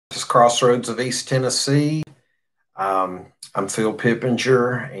Crossroads of East Tennessee. I'm Phil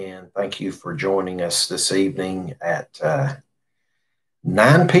Pippinger, and thank you for joining us this evening at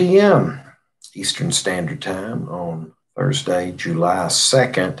 9 p.m. Eastern Standard Time on Thursday, July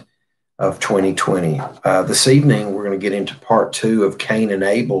 2nd of 2020. This evening, we're going to get into part 2 of Cain and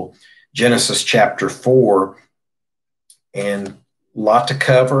Abel, Genesis chapter 4, and a lot to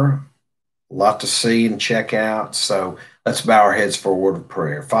cover, a lot to see and check out. So let's bow our heads for a word of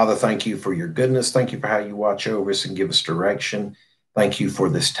prayer. Father, thank you for your goodness. Thank you for how you watch over us and give us direction. Thank you for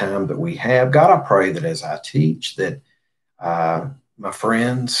this time that we have. God, I pray that as I teach, that my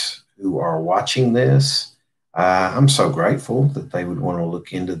friends who are watching this, I'm so grateful that they would want to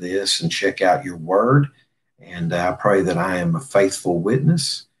look into this and check out your word. And I pray that I am a faithful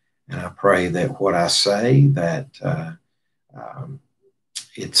witness. And I pray that what I say, that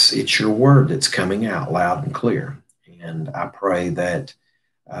it's your word that's coming out loud and clear. And I pray that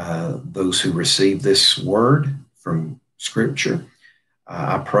those who receive this word from Scripture,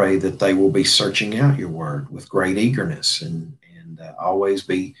 I pray that they will be searching out your word with great eagerness and always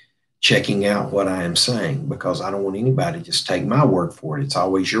be checking out what I am saying, because I don't want anybody to just take my word for it. It's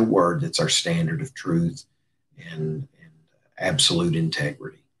always your word that's our standard of truth and absolute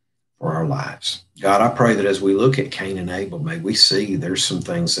integrity for our lives. God, I pray that as we look at Cain and Abel, may we see there's some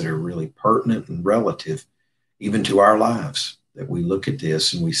things that are really pertinent and relative even to our lives, that we look at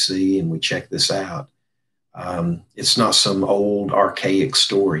this and we see and we check this out. It's not some old archaic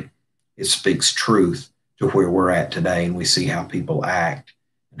story. It speaks truth to where we're at today, and we see how people act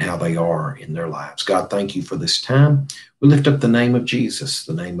and how they are in their lives. God, thank you for this time. We lift up the name of Jesus,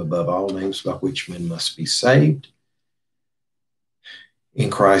 the name above all names by which men must be saved.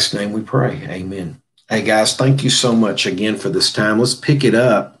 In Christ's name we pray. Amen. Hey, guys, thank you so much again for this time. Let's pick it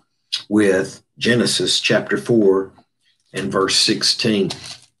up with Genesis chapter 4 and verse 16.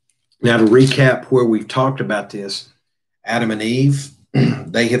 Now, to recap where we've talked about this, Adam and Eve,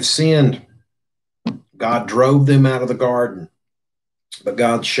 they have sinned. God drove them out of the garden, but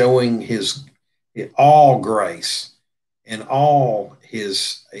God's showing his all grace and all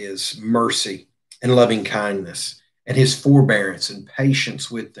his mercy and loving kindness and his forbearance and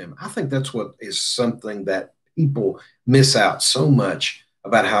patience with them. I think that's what is something that people miss out so much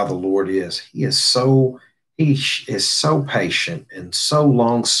about how the Lord is. He is so patient and so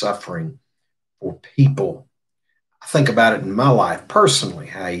long-suffering for people. I think about it in my life personally,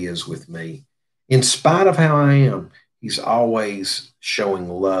 how he is with me. In spite of how I am, he's always showing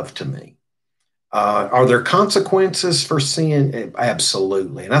love to me. Are there consequences for sin?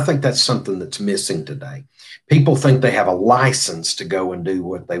 Absolutely. And I think that's something that's missing today. People think they have a license to go and do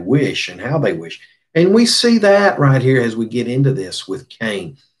what they wish and how they wish. And we see that right here as we get into this with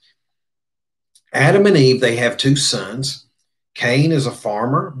Cain. Adam and Eve, they have two sons. Cain is a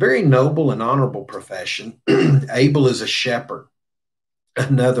farmer, very noble and honorable profession. Abel is a shepherd,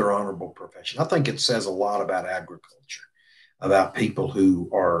 another honorable profession. I think it says a lot about agriculture, about people who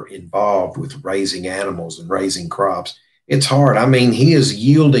are involved with raising animals and raising crops. It's hard. I mean, he is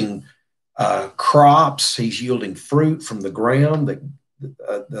yielding crops. He's yielding fruit from the ground.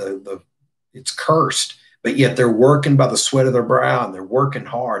 It's cursed, but yet they're working by the sweat of their brow, and they're working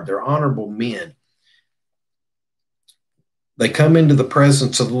hard. They're honorable men. They come into the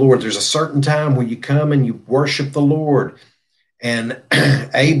presence of the Lord. There's a certain time where you come and you worship the Lord, and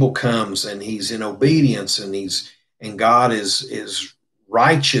Abel comes and he's in obedience, and God is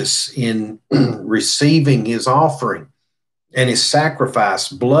righteous in receiving his offering and his sacrifice.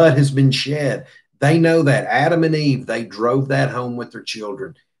 Blood has been shed. They know that. Adam and Eve, they drove that home with their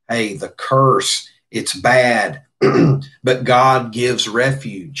children. Hey, the curse, it's bad, but God gives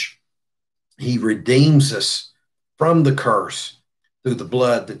refuge. He redeems us from the curse through the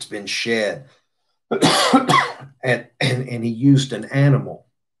blood that's been shed. and he used an animal.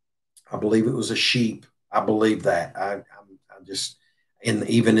 I believe it was a sheep. I believe that. I just,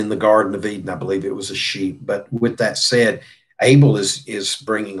 even in the Garden of Eden, I believe it was a sheep. But with that said, Abel is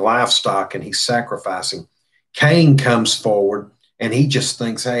bringing livestock and he's sacrificing. Cain comes forward and he just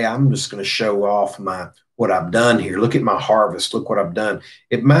thinks, hey, I'm just going to show off what I've done here. Look at my harvest.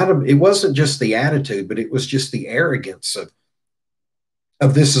 It wasn't just the attitude, but it was just the arrogance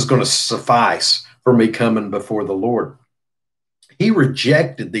of this is going to suffice for me coming before the Lord. He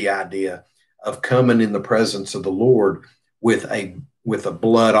rejected the idea of coming in the presence of the Lord with a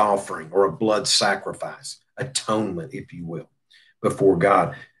blood offering or a blood sacrifice, atonement, if you will, before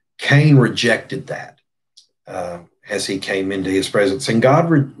God. Cain rejected that as he came into his presence, and God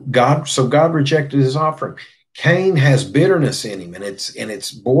rejected his offering. Cain has bitterness in him, and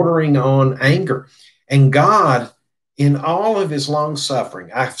it's bordering on anger, and God in all of his long suffering.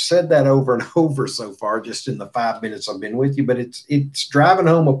 I've said that over and over so far, just in the 5 minutes I've been with you, but it's driving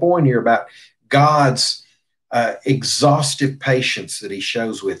home a point here about God's exhaustive patience that he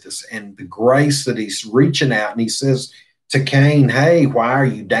shows with us and the grace that he's reaching out. And he says to Cain, hey, why are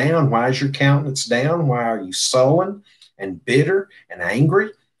you down? Why is your countenance down? Why are you sullen and bitter and angry?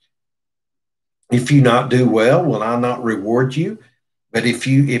 If you not do well, will I not reward you? But if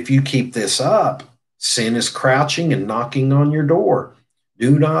you keep this up, sin is crouching and knocking on your door.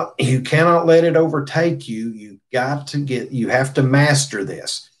 You cannot let it overtake you. You have to master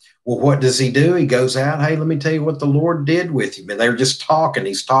this. Well, what does he do? He goes out. Hey, let me tell you what the Lord did with him. And they're just talking.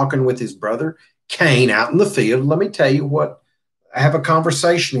 He's talking with his brother Cain out in the field. Let me tell you I have a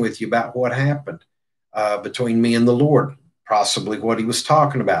conversation with you about what happened between me and the Lord. Possibly what he was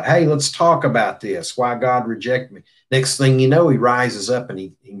talking about. Hey, let's talk about this. Why God rejected me. Next thing you know, he rises up and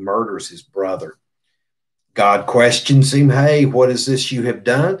he murders his brother. God questions him. Hey, what is this you have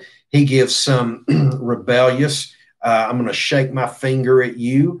done? He gives some rebellious, I'm going to shake my finger at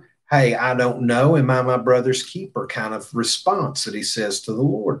you. Hey, I don't know. Am I my brother's keeper? Kind of response that he says to the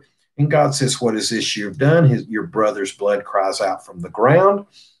Lord. And God says, what is this you've done? Your brother's blood cries out from the ground.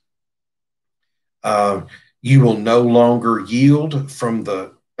 You will no longer yield from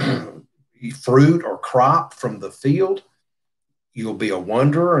the fruit or crop from the field. You'll be a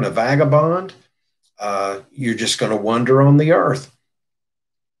wanderer and a vagabond. You're just going to wander on the earth.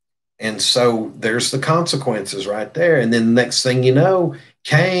 And so there's the consequences right there. And then the next thing you know,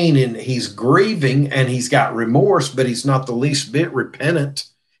 Cain, and he's grieving and he's got remorse, but he's not the least bit repentant.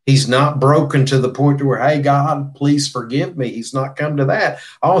 He's not broken to the point to where, hey, God, please forgive me. He's not come to that.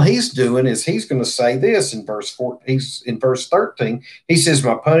 All he's doing is he's going to say this in verse 13. He says,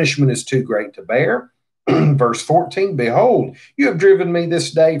 my punishment is too great to bear. Verse 14, behold, you have driven me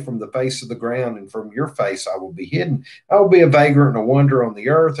this day from the face of the ground, and from your face I will be hidden. I will be a vagrant and a wanderer on the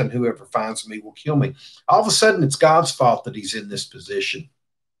earth, and whoever finds me will kill me. All of a sudden, it's God's fault that he's in this position.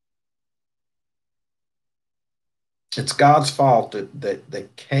 It's God's fault that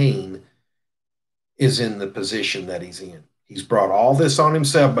Cain is in the position that he's in. He's brought all this on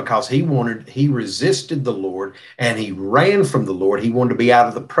himself because he resisted the Lord and he ran from the Lord. He wanted to be out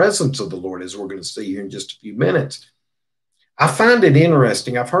of the presence of the Lord, as we're going to see here in just a few minutes. I find it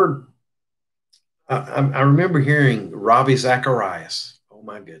interesting. I remember hearing Ravi Zacharias. Oh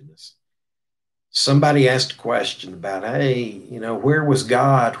my goodness. Somebody asked a question about, hey, where was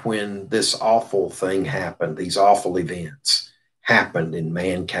God when this awful thing happened? These awful events happened in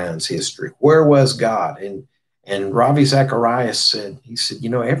mankind's history. Where was God? And Ravi Zacharias said,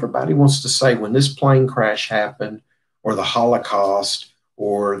 everybody wants to say when this plane crash happened or the Holocaust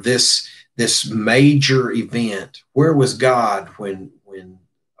or this major event, where was God when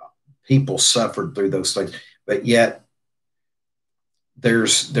people suffered through those things? But yet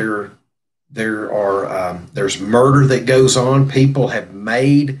there's murder that goes on. People have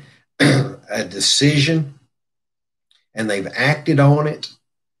made a decision and they've acted on it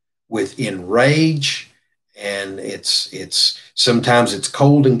in rage. And it's sometimes it's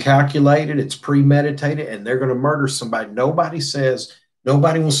cold and calculated, it's premeditated, and they're going to murder somebody. Nobody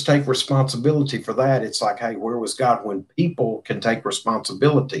wants to take responsibility for that. It's like, hey, where was God when people can take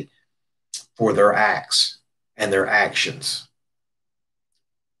responsibility for their acts and their actions?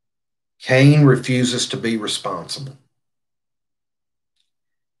 Cain refuses to be responsible.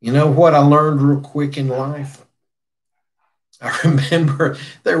 You know what I learned real quick in life? I remember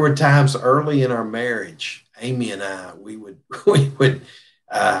there were times early in our marriage, Amy and I,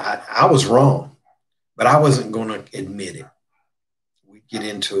 I was wrong, but I wasn't going to admit it. We'd get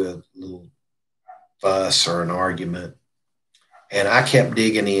into a little fuss or an argument, and I kept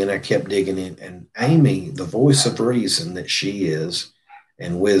digging in. And Amy, the voice of reason that she is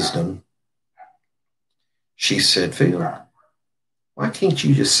and wisdom, she said, Phil, why can't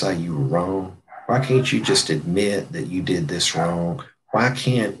you just say you were wrong? Why can't you just admit that you did this wrong? Why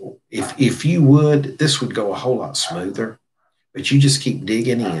can't, if you would, this would go a whole lot smoother, but you just keep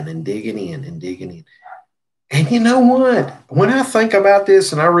digging in and digging in and digging in. And you know what? When I think about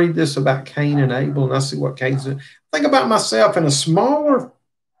this and I read this about Cain and Abel and I see what Cain's doing, I think about myself in a smaller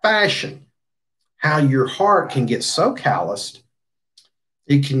fashion, how your heart can get so calloused,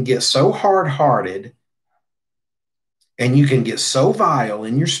 it can get so hard-hearted, and you can get so vile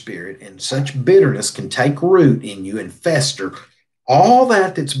in your spirit, and such bitterness can take root in you and fester. All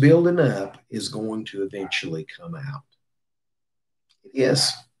that's building up is going to eventually come out. It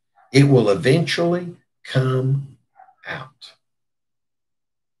is. It will eventually come out.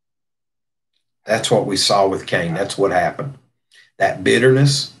 That's what we saw with Cain. That's what happened. That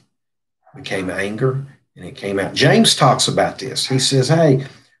bitterness became anger. and it came out. James talks about this. He says, hey,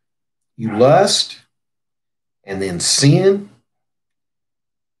 you lust and then sin,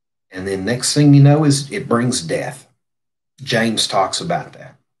 and then next thing you know is it brings death. James talks about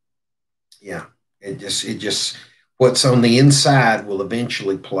that. Yeah, it just what's on the inside will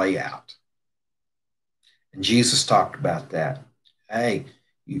eventually play out. And Jesus talked about that. Hey,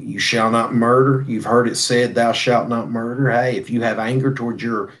 you shall not murder. You've heard it said, thou shalt not murder. Hey, if you have anger towards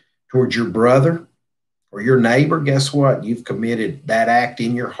your brother or your neighbor, guess what? You've committed that act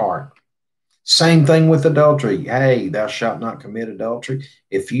in your heart. Same thing with adultery. Hey, thou shalt not commit adultery.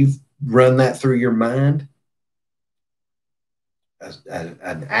 If you've run that through your mind,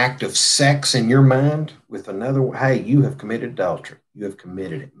 an act of sex in your mind with another, hey, you have committed adultery. You have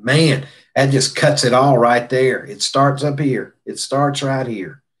committed it. Man, that just cuts it all right there. It starts up here. It starts right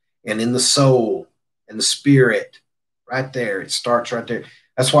here. And in the soul and the spirit, right there. It starts right there.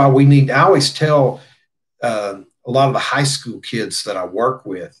 That's why I always tell a lot of the high school kids that I work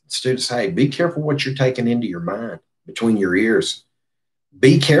with, students, hey, be careful what you're taking into your mind, between your ears.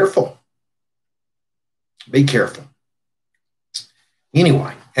 Be careful. Be careful.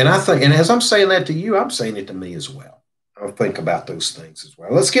 Anyway, and as I'm saying that to you, I'm saying it to me as well. I'll think about those things as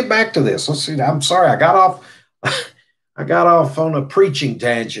well. Let's get back to this. Let's see. I'm sorry, I got off on a preaching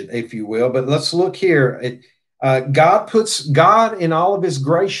tangent, if you will, but let's look here. God in all of his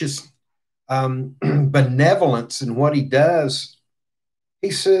gracious benevolence in what he does.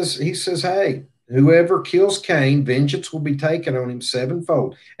 He says, hey, whoever kills Cain, vengeance will be taken on him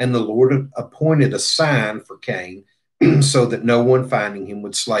sevenfold. And the Lord appointed a sign for Cain so that no one finding him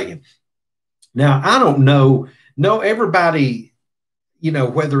would slay him. Now, I don't know everybody,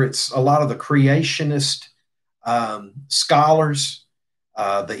 whether it's a lot of the creationist scholars,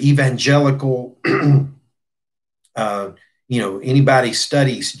 the evangelical, anybody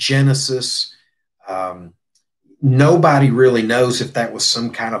studies Genesis, nobody really knows if that was some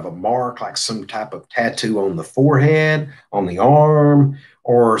kind of a mark, like some type of tattoo on the forehead, on the arm,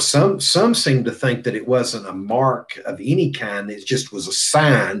 or some seem to think that it wasn't a mark of any kind. It just was a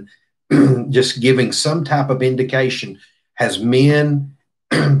sign, just giving some type of indication. As men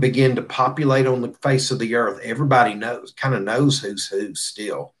begin to populate on the face of the earth, everybody kind of knows who's who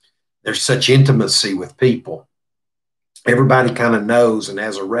still. There's such intimacy with people. Everybody kind of knows and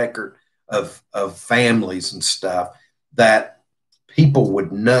has a record of families and stuff that people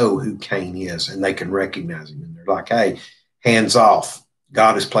would know who Cain is, and they can recognize him. And they're like, hey, hands off.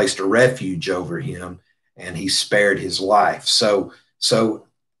 God has placed a refuge over him, and he spared his life. So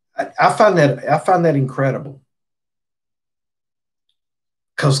I find that incredible,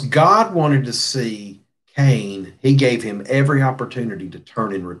 because God wanted to see Cain. He gave him every opportunity to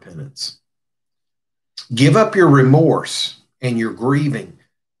turn in repentance. Give up your remorse and your grieving,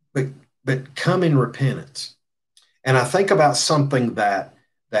 but come in repentance. And I think about something that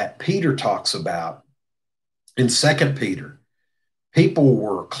Peter talks about in 2 Peter. People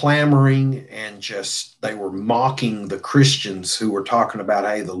were clamoring and they were mocking the Christians who were talking about,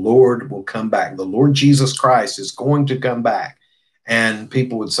 hey, the Lord will come back. The Lord Jesus Christ is going to come back. And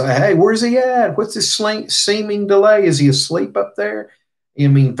people would say, hey, where's he at? What's this seeming delay? Is he asleep up there? I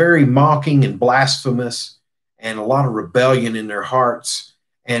mean, very mocking and blasphemous, and a lot of rebellion in their hearts.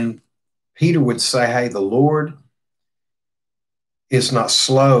 And Peter would say, hey, the Lord is not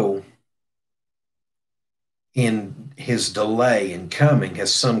slow in his delay in coming,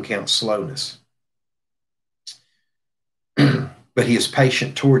 as some count slowness, but he is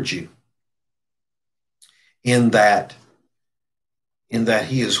patient towards you, in that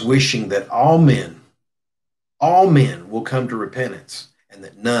he is wishing that all men will come to repentance, and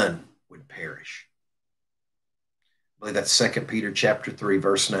that none would perish. I believe that's 2 Peter chapter 3,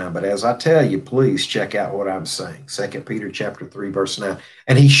 verse 9. But as I tell you, please check out what I'm saying. 2 Peter chapter 3, verse 9.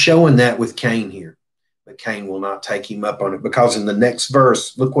 And he's showing that with Cain here. But Cain will not take him up on it, because in the next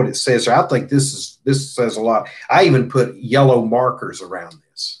verse, look what it says. I think this says a lot. I even put yellow markers around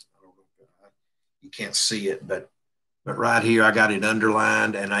this. You can't see it, but right here I got it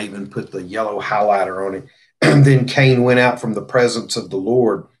underlined, and I even put the yellow highlighter on it. Then Cain went out from the presence of the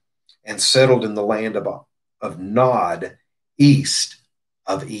Lord and settled in the land of Nod, east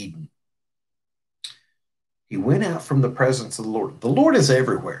of Eden. He went out from the presence of the Lord. The Lord is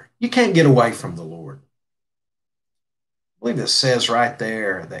everywhere. You can't get away from the Lord. I believe it says right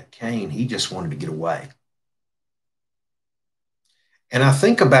there that Cain, he just wanted to get away. And I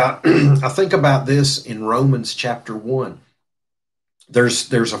think about this in Romans chapter 1.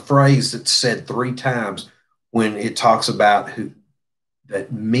 There's a phrase that's said 3 times when it talks about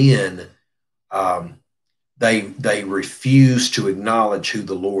that men they refuse to acknowledge who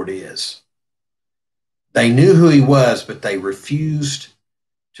the Lord is. They knew who he was, but they refused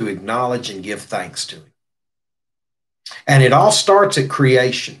to acknowledge and give thanks to him. And it all starts at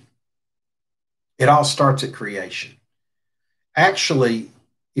creation. It all starts at creation. Actually,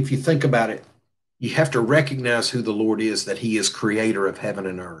 if you think about it, you have to recognize who the Lord is, that he is creator of heaven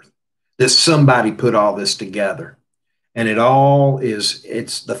and earth, that somebody put all this together. And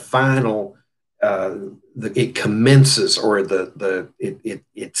it's the final, it commences, or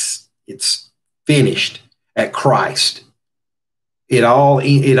it's finished at Christ. It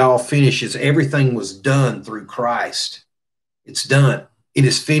all finishes. Everything was done through Christ. It's done. It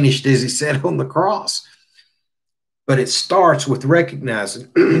is finished, as he said on the cross. But it starts with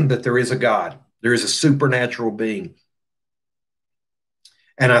recognizing that there is a God. There is a supernatural being.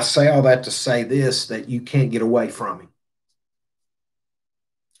 And I say all that to say this, that you can't get away from him.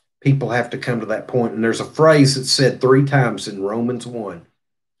 People have to come to that point. And there's a phrase that's said 3 times in Romans 1.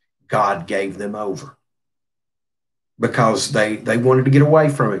 God gave them over. Because they wanted to get away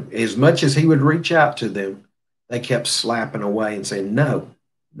from him. As much as he would reach out to them, they kept slapping away and saying, no,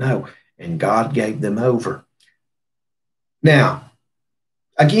 no. And God gave them over. Now,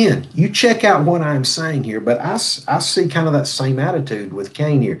 again, you check out what I'm saying here, but I see kind of that same attitude with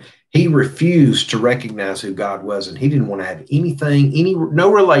Cain here. He refused to recognize who God was, and he didn't want to have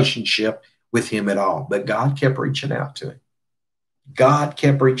no relationship with him at all. But God kept reaching out to him. God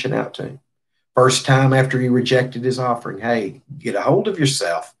kept reaching out to him. First time after he rejected his offering, hey, get a hold of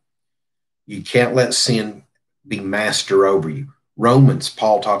yourself. You can't let sin be master over you. Romans,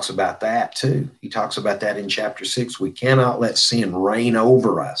 Paul talks about that too. He talks about that in chapter 6. We cannot let sin reign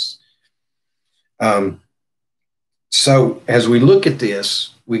over us. So as we look at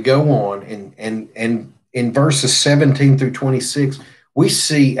this, we go on, and in verses 17 through 26, we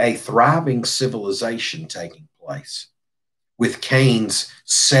see a thriving civilization taking place with Cain's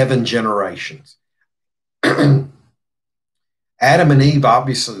 7 generations. Adam and Eve,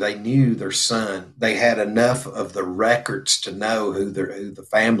 obviously, they knew their son. They had enough of the records to know who the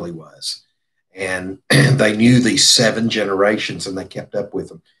family was. And they knew these 7 generations, and they kept up with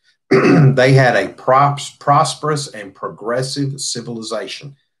them. They had a prosperous and progressive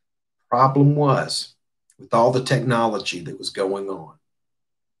civilization. Problem was, with all the technology that was going on,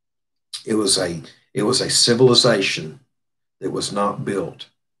 it was a civilization that was not built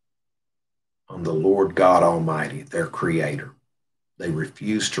on the Lord God Almighty, their creator. They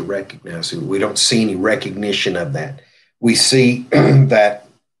refused to recognize him. We don't see any recognition of that. We see that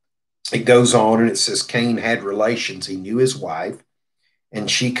it goes on and it says Cain had relations. He knew his wife, and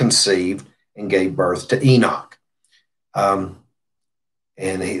she conceived and gave birth to Enoch. And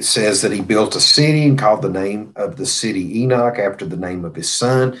it says that he built a city and called the name of the city Enoch after the name of his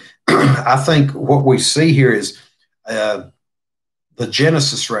son. I think what we see here is the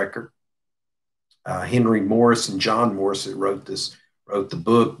Genesis record. Henry Morris and John Morris, that wrote the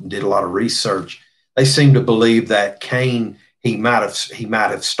book and did a lot of research. They seem to believe that Cain, he might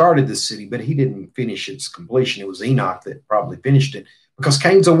have started this city, but he didn't finish its completion. It was Enoch that probably finished it, because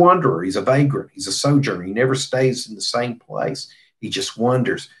Cain's a wanderer. He's a vagrant. He's a sojourner. He never stays in the same place. He just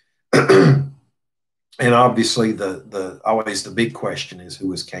wanders. And obviously, always the big question is, who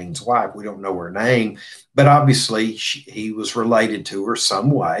was Cain's wife? We don't know her name, but obviously he was related to her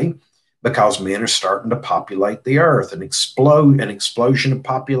some way, because men are starting to populate the earth. An explosion of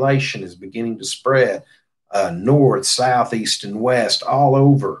population is beginning to spread north, south, east, and west, all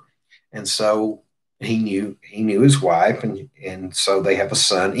over. And so he knew his wife, and so they have a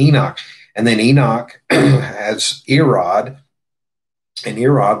son, Enoch. And then Enoch has Irad, and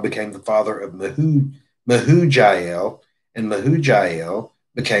Irad became the father of Mehujael, and Mehujael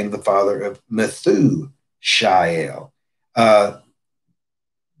became the father of Methushael.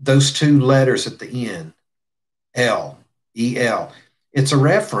 Those 2 letters at the end, El, E-L, it's a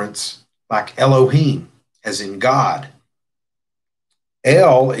reference like Elohim, as in God.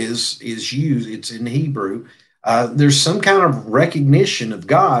 El is used, it's in Hebrew. There's some kind of recognition of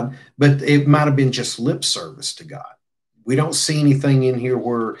God, but it might have been just lip service to God. We don't see anything in here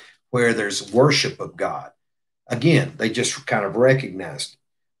where there's worship of God. Again, they just kind of recognized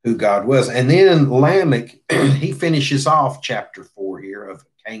who God was. And then Lamech, he finishes off chapter 4 here of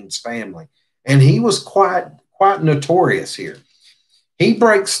Cain's family. And he was quite notorious here. He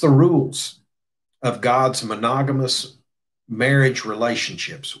breaks the rules of God's monogamous marriage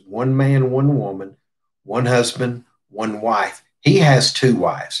relationships. 1 man, 1 woman, 1 husband, 1 wife. He has 2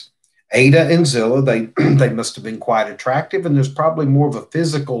 wives. Ada and Zillah, they must have been quite attractive, and there's probably more of a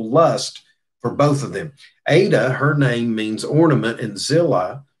physical lust for both of them. Ada, her name means ornament, and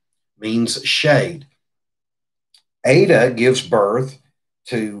Zillah means shade. Ada gives birth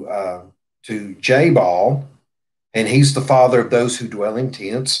to to Jabal, and he's the father of those who dwell in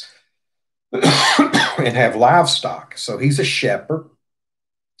tents and have livestock. So he's a shepherd,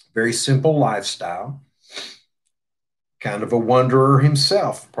 very simple lifestyle, kind of a wanderer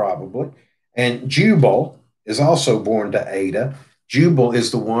himself, probably. And Jubal is also born to Ada. Jubal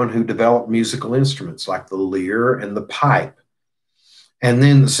is the one who developed musical instruments like the lyre and the pipe. And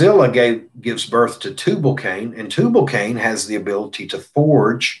then Zillah gives birth to Tubal-Cain, and Tubal-Cain has the ability to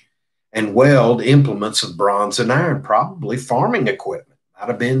forge and weld implements of bronze and iron, probably farming equipment. Might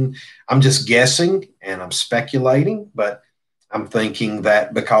have been, I'm just guessing and I'm speculating, but I'm thinking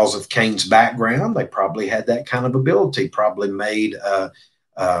that because of Cain's background, they probably had that kind of ability, probably made a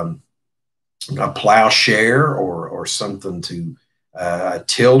plowshare or something to a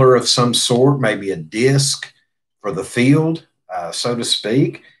tiller of some sort, maybe a disc for the field, so to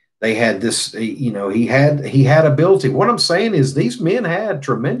speak. They had this, he had ability. What I'm saying is these men had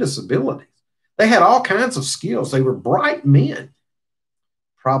tremendous abilities. They had all kinds of skills. They were bright men.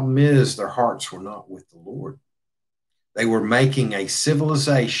 Problem is, their hearts were not with the Lord. They were making a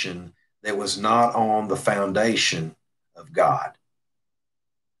civilization that was not on the foundation of God.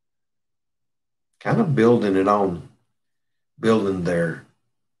 Kind of building it on, building their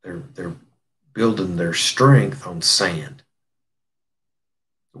strength on sand.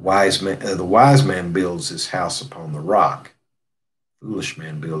 The wise man builds his house upon the rock. Foolish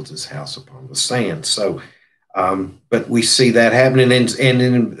man builds his house upon the sand. So, but we see that happening. And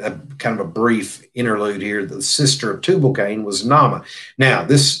in a kind of a brief interlude here, the sister of Tubal-Cain was Naamah. Now,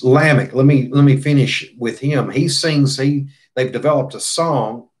 this Lamech, let me finish with him. He sings. They've developed a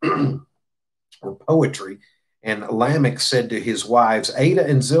song or poetry. And Lamech said to his wives, Ada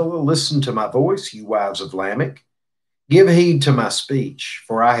and Zillah, listen to my voice, you wives of Lamech. Give heed to my speech,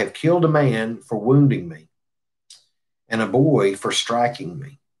 for I have killed a man for wounding me, and a boy for striking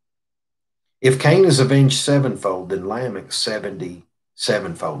me. If Cain is avenged sevenfold, then Lamech 70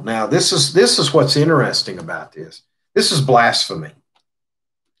 sevenfold. Now, this is what's interesting about this. This is blasphemy.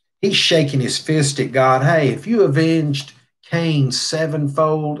 He's shaking his fist at God. Hey, if you avenged Cain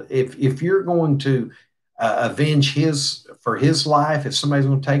sevenfold, if you're going to avenge for his life, if somebody's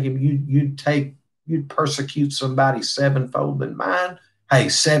going to take him, you'd persecute somebody sevenfold than mine. Hey,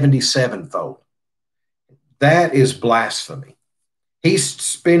 70 sevenfold. That is blasphemy. He's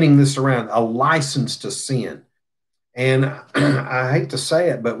spinning this around, a license to sin. And I hate to say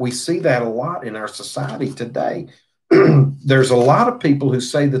it, but we see that a lot in our society today. There's a lot of people who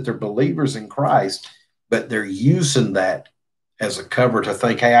say that they're believers in Christ, but they're using that as a cover to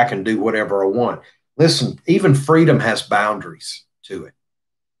think, hey, I can do whatever I want. Listen, even freedom has boundaries to it.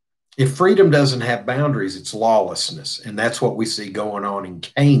 If freedom doesn't have boundaries, it's lawlessness. And that's what we see going on in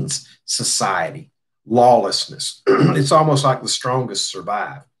Cain's society. Lawlessness. It's almost like the strongest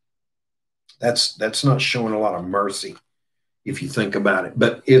survive. That's not showing a lot of mercy if you think about it.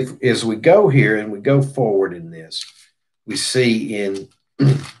 But as we go here and we go forward in this, we see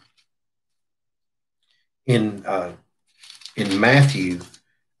in Matthew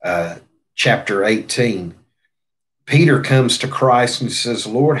chapter 18, Peter comes to Christ and says,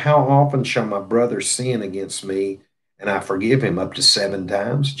 Lord, how often shall my brother sin against me and I forgive him? Up to 7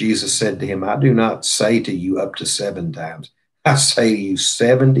 times? Jesus said to him, I do not say to you up to 7 times. I say to you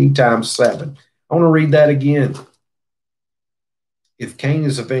 70 times 7. I want to read that again. If Cain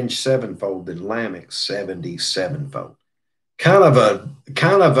is avenged sevenfold, then Lamech 70 sevenfold. Kind of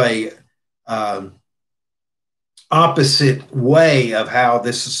a opposite way of how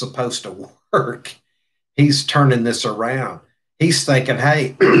this is supposed to work. He's turning this around. He's thinking,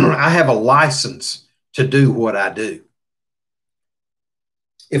 hey, I have a license to do what I do.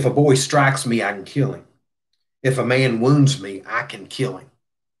 If a boy strikes me, I can kill him. If a man wounds me, I can kill him.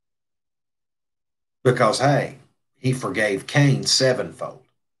 Because, hey, he forgave Cain sevenfold.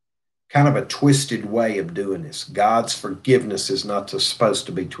 Kind of a twisted way of doing this. God's forgiveness is not supposed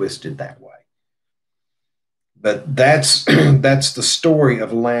to be twisted that way. But that's the story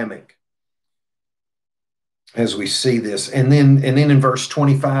of Lamech as we see this. And then in verse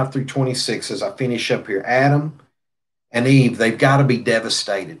 25 through 26, as I finish up here, Adam and Eve, they've got to be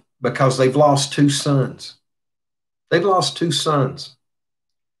devastated because they've lost 2 sons. They've lost 2 sons.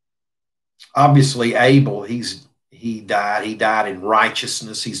 Obviously, Abel, he died. He died in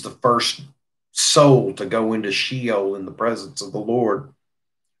righteousness. He's the first soul to go into Sheol in the presence of the Lord.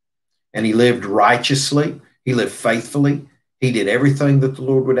 And he lived righteously. He lived faithfully. He did everything that the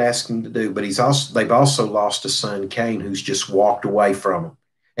Lord would ask him to do. But they've also lost a son, Cain, who's just walked away from him.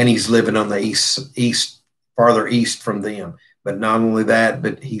 And he's living on the farther east from them. But not only that,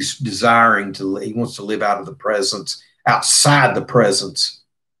 but he's he wants to live outside the presence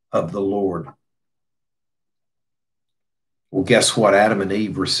of the Lord. Well, guess what? Adam and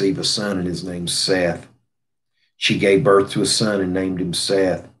Eve receive a son, and his name's Seth. She gave birth to a son and named him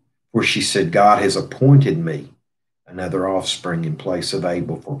Seth, for she said, God has appointed me another offspring in place of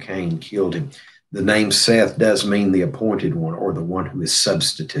Abel, for Cain killed him. The name Seth does mean the appointed one, or the one who is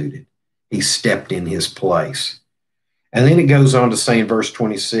substituted. He stepped in his place. And then it goes on to say in verse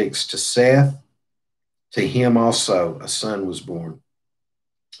 26, to Seth, to him also a son was born,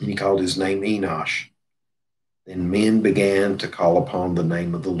 and he called his name Enosh. Then men began to call upon the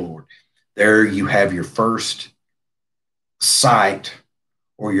name of the Lord. There you have your first sight,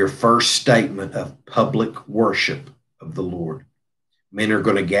 or your first statement of public worship of the Lord. Men are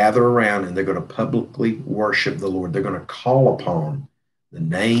going to gather around and they're going to publicly worship the Lord. They're going to call upon the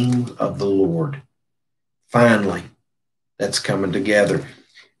name of the Lord. Finally, that's coming together.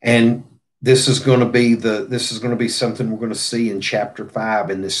 And this is going to be something we're going to see in chapter 5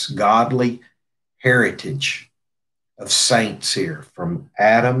 in this godly heritage of saints here from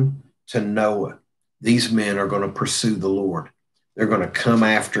Adam to Noah. These men are going to pursue the Lord. They're going to come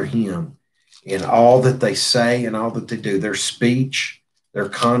after him in all that they say and all that they do. Their speech, their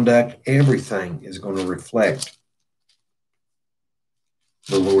conduct, everything is going to reflect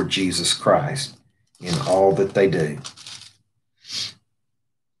the Lord Jesus Christ in all that they do.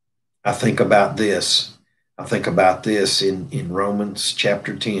 I think about this. In Romans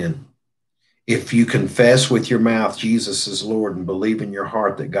chapter 10. If you confess with your mouth Jesus is Lord and believe in your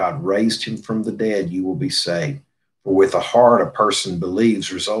heart that God raised him from the dead, you will be saved. For with the heart a person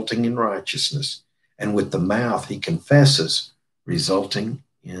believes, resulting in righteousness, and with the mouth he confesses, resulting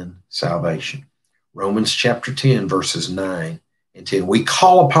in salvation. Romans chapter 10, verses 9 and 10. We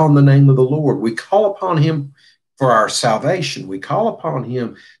call upon the name of the Lord. We call upon him for our salvation. We call upon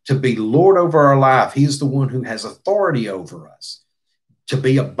him to be Lord over our life. He is the one who has authority over us, to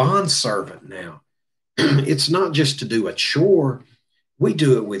be a bondservant now. It's not just to do a chore. We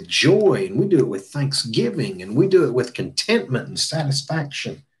do it with joy, and we do it with thanksgiving, and we do it with contentment and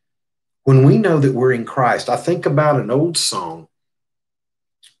satisfaction. When we know that we're in Christ, I think about an old song,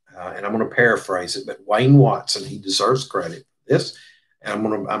 and I'm going to paraphrase it, but Wayne Watson, he deserves credit for this. And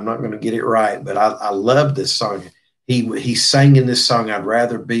I'm not going to get it right, but I love this song. He sang in this song, I'd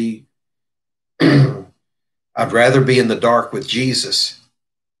rather be in the dark with Jesus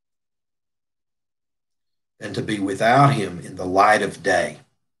than to be without him in the light of day.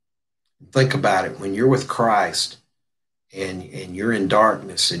 Think about it. When you're with Christ and you're in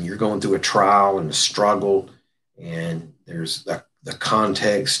darkness and you're going through a trial and a struggle, and there's the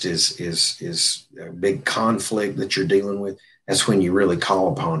context is a big conflict that you're dealing with, that's when you really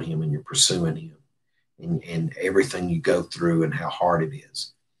call upon him and you're pursuing him and everything you go through and how hard it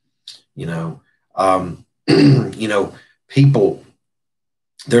is. People,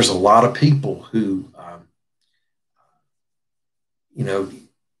 there's a lot of people who,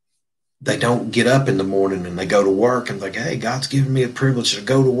 they don't get up in the morning and they go to work and think, hey, God's given me a privilege to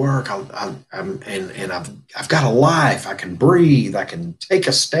go to work. I've got a life. I can breathe. I can take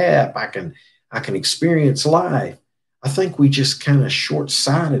a step. I can experience life. I think we just kind of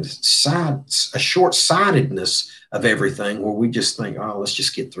short-sightedness of everything, where we just think, oh, let's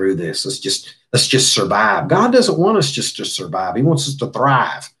just get through this. Let's just survive. God doesn't want us just to survive. He wants us to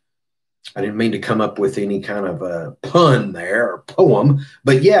thrive. I didn't mean to come up with any kind of a pun there or poem,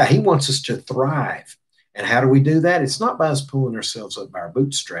 but yeah, he wants us to thrive. And how do we do that? It's not by us pulling ourselves up by our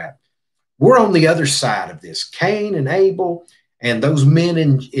bootstrap. We're on the other side of this. Cain and Abel and those men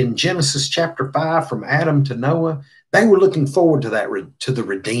in Genesis chapter 5, from Adam to Noah, they were looking forward to the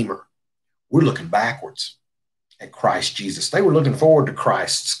Redeemer. We're looking backwards at Christ Jesus. They were looking forward to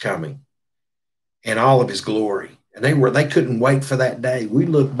Christ's coming and all of his glory. And they couldn't wait for that day. We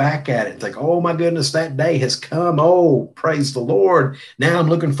look back at it and think, oh my goodness, that day has come. Oh, praise the Lord. Now I'm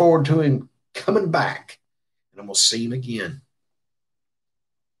looking forward to him coming back, and I'm going to see him again.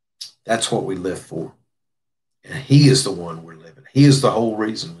 That's what we live for. And he is the one we're living. He is the whole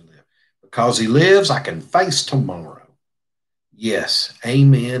reason we live. Because he lives, I can face tomorrow. Yes,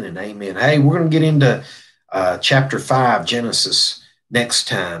 amen and amen. Hey, we're going to get into chapter 5, Genesis, next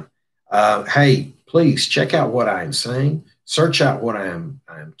time. Hey, please check out what I am saying. Search out what I'm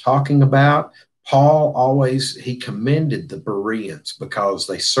talking about. Paul he commended the Bereans because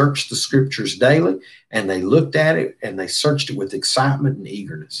they searched the scriptures daily, and they looked at it and they searched it with excitement and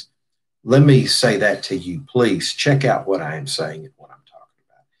eagerness. Let me say that to you. Please check out what I am saying and what I'm talking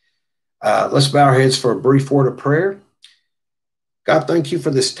about. Let's bow our heads for a brief word of prayer. God, thank you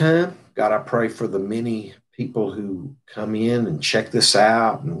for this time. God, I pray for the many people who come in and check this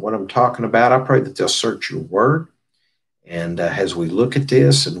out and what I'm talking about. I pray that they'll search your word And as we look at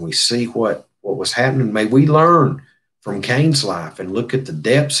this and we see what was happening, may we learn from Cain's life and look at the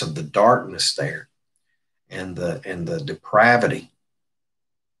depths of the darkness there, and the depravity,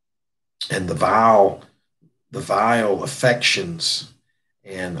 and the vile affections,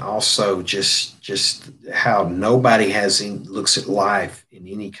 and also just how nobody looks at life in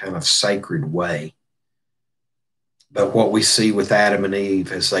any kind of sacred way. But what we see with Adam and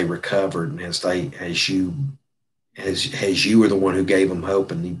Eve as they recovered, and as you were the one who gave them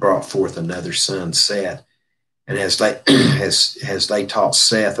hope, and he brought forth another son, Seth, and as they taught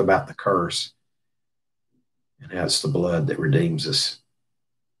Seth about the curse, and how it's the blood that redeems us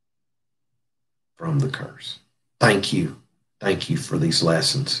from the curse. Thank you for these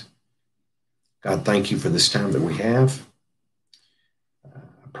lessons, God. Thank you for this time that we have. I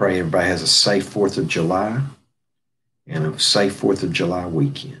pray everybody has a safe 4th of July and a safe 4th of July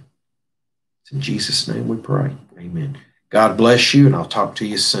weekend. It's in Jesus' name we pray. Amen. God bless you, and I'll talk to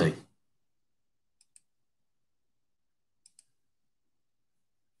you soon.